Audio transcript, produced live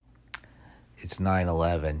it's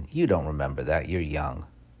 9/11. You don't remember that. You're young.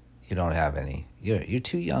 You don't have any. You're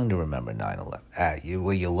too young to remember 9/11.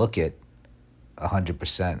 You look at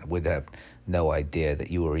 100% would have no idea that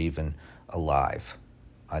you were even alive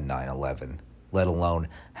on 9/11, let alone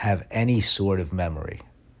have any sort of memory.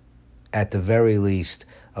 At the very least,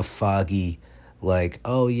 a foggy, like,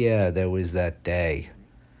 oh yeah, there was that day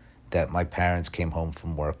that my parents came home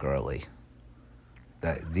from work early.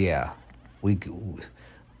 That yeah, we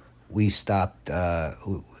we stopped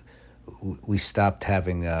we stopped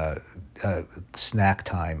having snack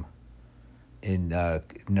time in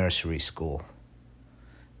nursery school.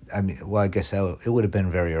 I mean, well, I guess it would have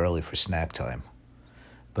been very early for snack time,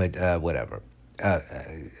 but whatever.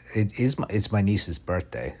 It's my niece's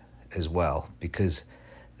birthday as well, because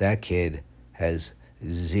that kid has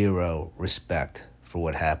zero respect for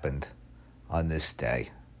what happened on this day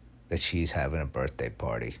that she's having a birthday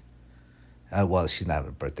party. Well, she's not having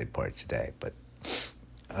a birthday party today, but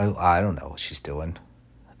I don't know what she's doing.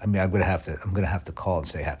 I mean, I'm gonna have to call and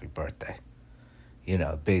say happy birthday. You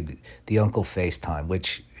know, the uncle FaceTime,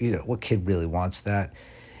 which, you know, what kid really wants that?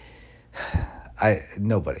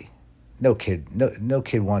 Nobody. No kid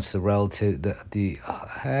wants the relative,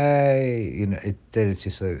 hey, you know, then it's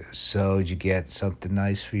just like, so did you get something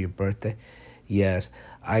nice for your birthday? Yes.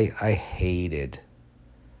 I hated,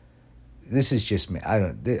 this is just me.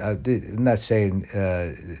 I'm not saying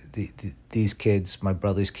these kids, my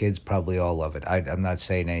brother's kids, probably all love it. I'm not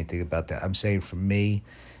saying anything about that. I'm saying for me,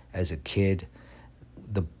 as a kid,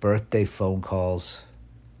 the birthday phone calls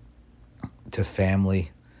to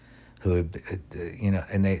family who, you know,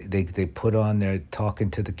 and they put on their talking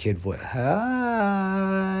to the kid voice,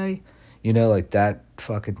 hi, you know, like that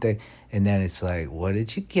fucking thing. And then it's like, what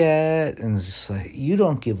did you get? And it's just like, you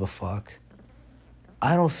don't give a fuck.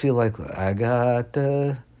 I don't feel like I got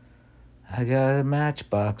a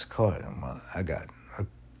Matchbox card. I got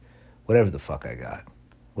whatever the fuck I got.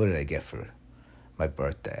 What did I get for my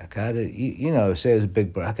birthday? I got you know, say it was a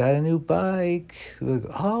big birthday. I got a new bike.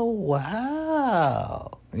 Oh,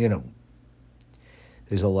 wow. You know,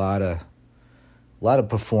 there's a lot of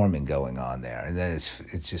performing going on there. And then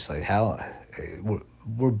it's just like, how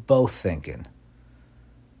we're both thinking,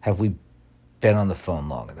 have we been on the phone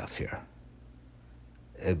long enough here?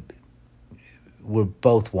 We're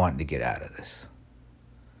both wanting to get out of this.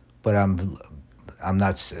 But I'm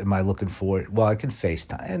not, am I looking forward? Well, I can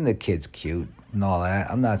FaceTime, and the kid's cute and all that.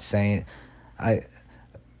 I'm not saying, I'm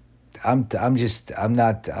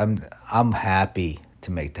happy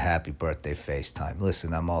to make the happy birthday FaceTime.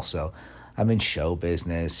 Listen, I'm in show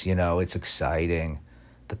business, you know, it's exciting.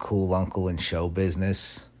 The cool uncle in show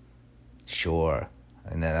business, sure.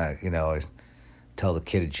 And then I tell the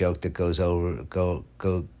kid a joke that goes over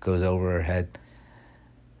her head.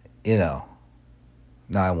 You know,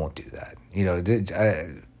 no, I won't do that. You know,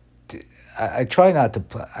 I try not to.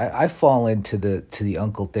 I fall into the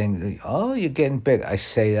uncle thing. Oh, you're getting big. I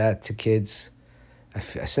say that to kids. I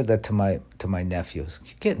said that to my nephews.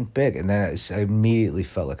 You're getting big, and then I immediately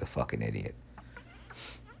felt like a fucking idiot.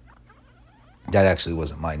 That actually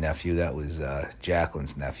wasn't my nephew. That was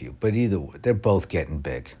Jacqueline's nephew. But they're both getting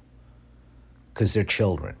big, because they're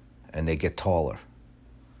children and they get taller.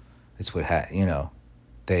 It's what you know.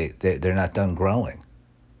 They're not done growing,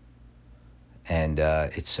 and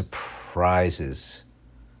it surprises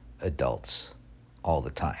adults all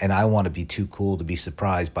the time. And I want to be too cool to be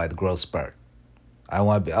surprised by the growth spurt. I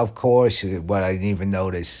want to be, of course, but I didn't even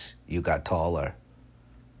notice you got taller.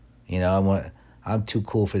 You know, I'm too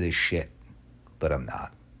cool for this shit, but I'm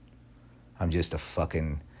not. I'm just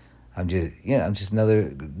another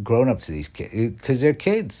grown up to these kids, because they're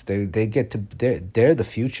kids. They're the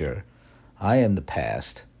future. I am the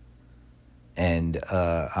past, and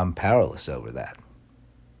I'm powerless over that.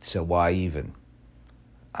 So why even?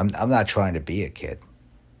 I'm not trying to be a kid.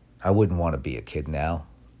 I wouldn't want to be a kid now.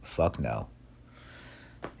 Fuck no.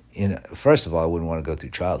 You know, first of all, I wouldn't want to go through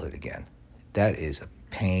childhood again. That is a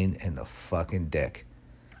pain in the fucking dick.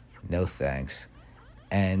 No thanks.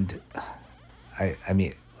 And I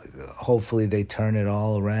mean, hopefully they turn it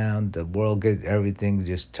all around. The world everything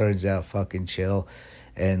just turns out fucking chill,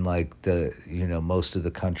 and like most of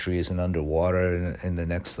the country isn't underwater in the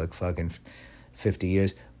next like fucking 50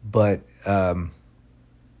 years. But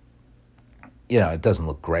it doesn't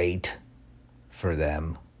look great for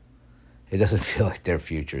them. It doesn't feel like their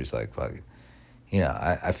future is like fucking.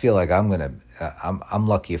 I feel like I'm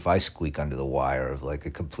lucky if I squeak under the wire of like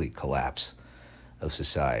a complete collapse of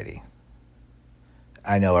society.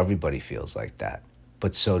 I know everybody feels like that,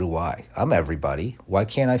 but so do I. I'm everybody. Why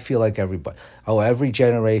can't I feel like everybody? Oh, every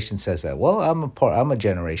generation says that. Well, I'm a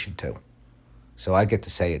generation too, so I get to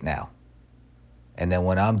say it now. And then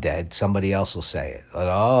when I'm dead, somebody else will say it. Like,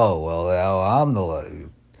 oh, well, now I'm the...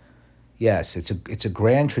 Yes, it's a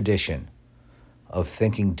grand tradition of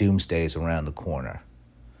thinking doomsday is around the corner,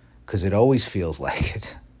 because it always feels like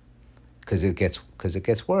it, because it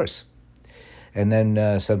gets worse, and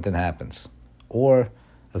then something happens, or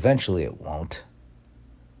eventually it won't.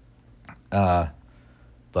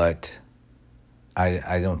 But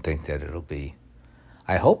I don't think that it'll be.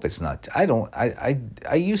 I hope it's not. I don't. I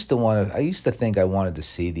used to want to. I used to think I wanted to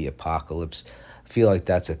see the apocalypse. I feel like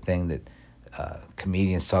that's a thing that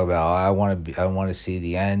comedians talk about. Oh, I want to see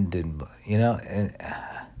the end, and and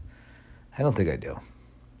I don't think I do.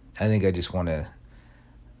 I think I just want to.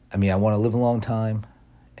 I mean, I want to live a long time,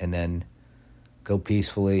 and then go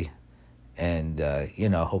peacefully, and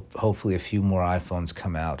hopefully a few more iPhones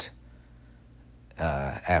come out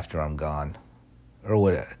after I'm gone, or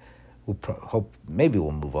what. Hope maybe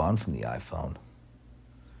we'll move on from the iPhone.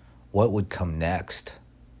 What would come next?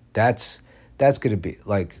 That's going to be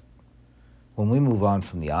like when we move on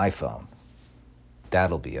from the iPhone.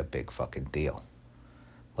 That'll be a big fucking deal.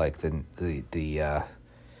 Like the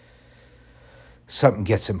something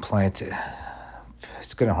gets implanted.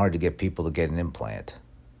 It's gonna hard to get people to get an implant.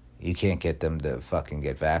 You can't get them to fucking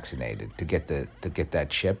get vaccinated to get that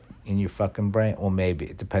chip in your fucking brain. Well, maybe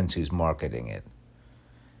it depends who's marketing it.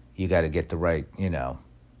 You got to get the right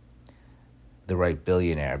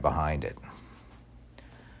billionaire behind it.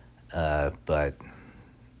 But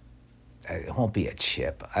it won't be a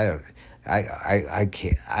chip. I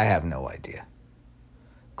can't. I have no idea.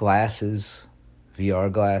 Glasses,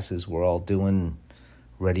 VR glasses. We're all doing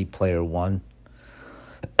Ready Player One.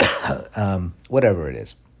 Whatever it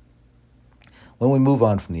is. When we move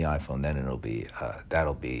on from the iPhone, then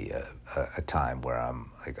that'll be a time where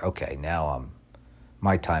I'm like, okay, now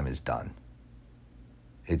my time is done.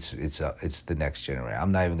 It's the next generation.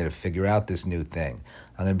 I'm not even going to figure out this new thing.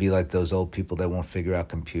 I'm going to be like those old people that won't figure out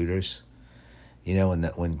computers.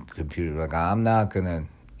 When computers are like, I'm not going to,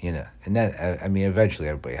 and then, I mean, eventually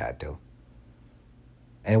everybody had to.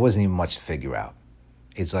 And it wasn't even much to figure out.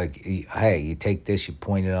 It's like, hey, you take this, you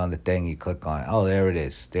point it on the thing, you click on it. Oh, there it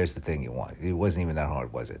is. There's the thing you want. It wasn't even that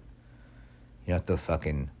hard, was it? You don't have to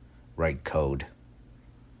fucking write code.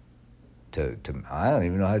 I don't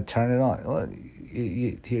even know how to turn it on. Well,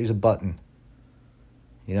 here's a button.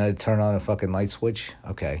 You know how to turn on a fucking light switch?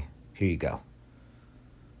 Okay, here you go.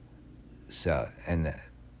 So, and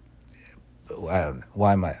I don't know.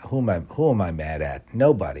 Who am I mad at?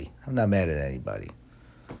 Nobody. I'm not mad at anybody.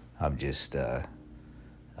 I'm just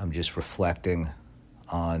reflecting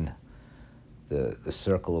on the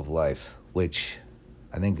circle of life, which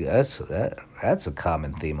I think that's a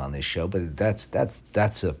common theme on this show, but that's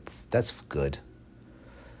good.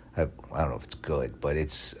 I don't know if it's good, but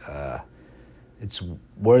it's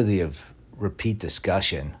worthy of repeat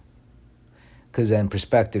discussion, because then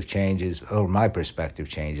perspective changes, or my perspective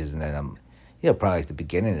changes, and then I'm, probably at the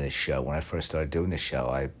beginning of this show, when I first started doing this show,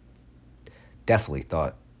 I definitely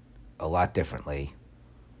thought a lot differently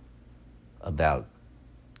about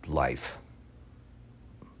life.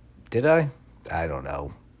 Did I? I don't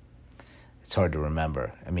know. It's hard to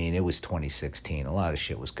remember. I mean, it was 2016. A lot of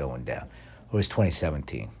shit was going down. It was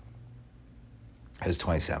 2017. It was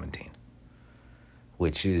 2017.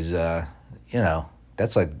 Which is,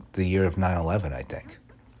 that's like the year of 9/11, I think.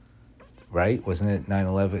 Right? Wasn't it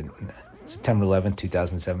 9/11? September 11th,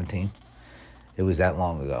 2017? It was that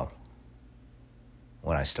long ago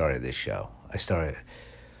when I started this show. I was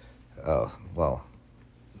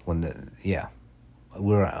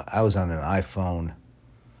on an iPhone,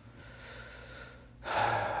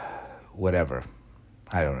 whatever.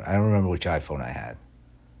 I don't remember which iPhone I had.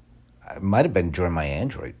 It might have been during my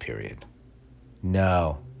Android period.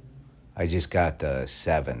 No, I just got the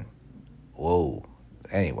 7. Whoa.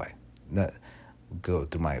 Anyway, go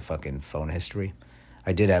through my fucking phone history.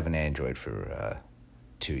 I did have an Android for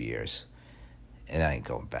 2 years, and I ain't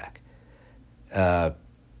going back.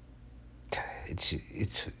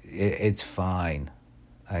 It's fine.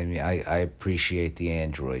 I mean, I appreciate the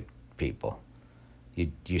Android people.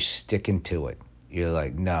 You're sticking to it. You're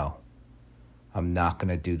like, no, I'm not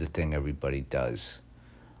gonna do the thing everybody does.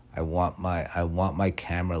 I want my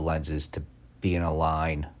camera lenses to be in a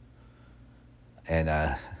line, and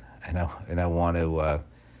I want to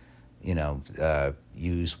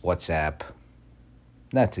use WhatsApp.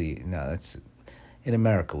 That's in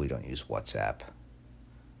America we don't use WhatsApp,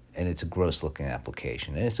 and it's a gross looking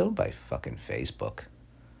application, and it's owned by fucking Facebook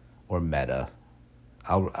or Meta.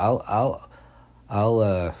 I'll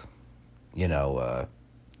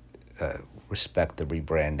respect the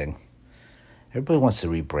rebranding, Everybody wants to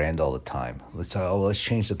rebrand all the time. Let's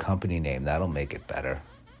change the company name. That'll make it better.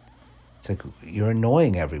 It's like you're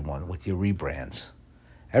annoying everyone with your rebrands.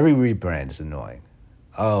 Every rebrand is annoying.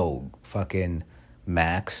 Oh, fucking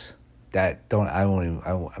Max. That don't I won't even,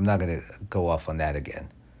 I'm not gonna go off on that again.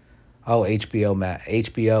 Oh,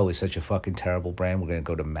 HBO is such a fucking terrible brand. We're gonna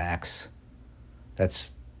go to Max.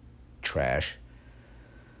 That's trash.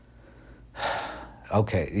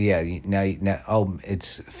 Okay, yeah. Now, oh,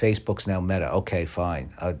 it's Facebook's now Meta. Okay,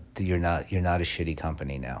 fine. You're not a shitty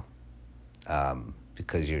company now,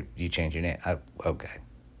 because you changed your name. Okay,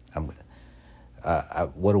 I'm.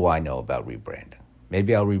 What do I know about rebranding?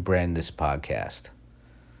 Maybe I'll rebrand this podcast.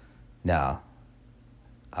 No,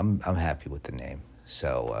 I'm happy with the name,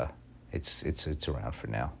 so it's around for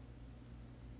now.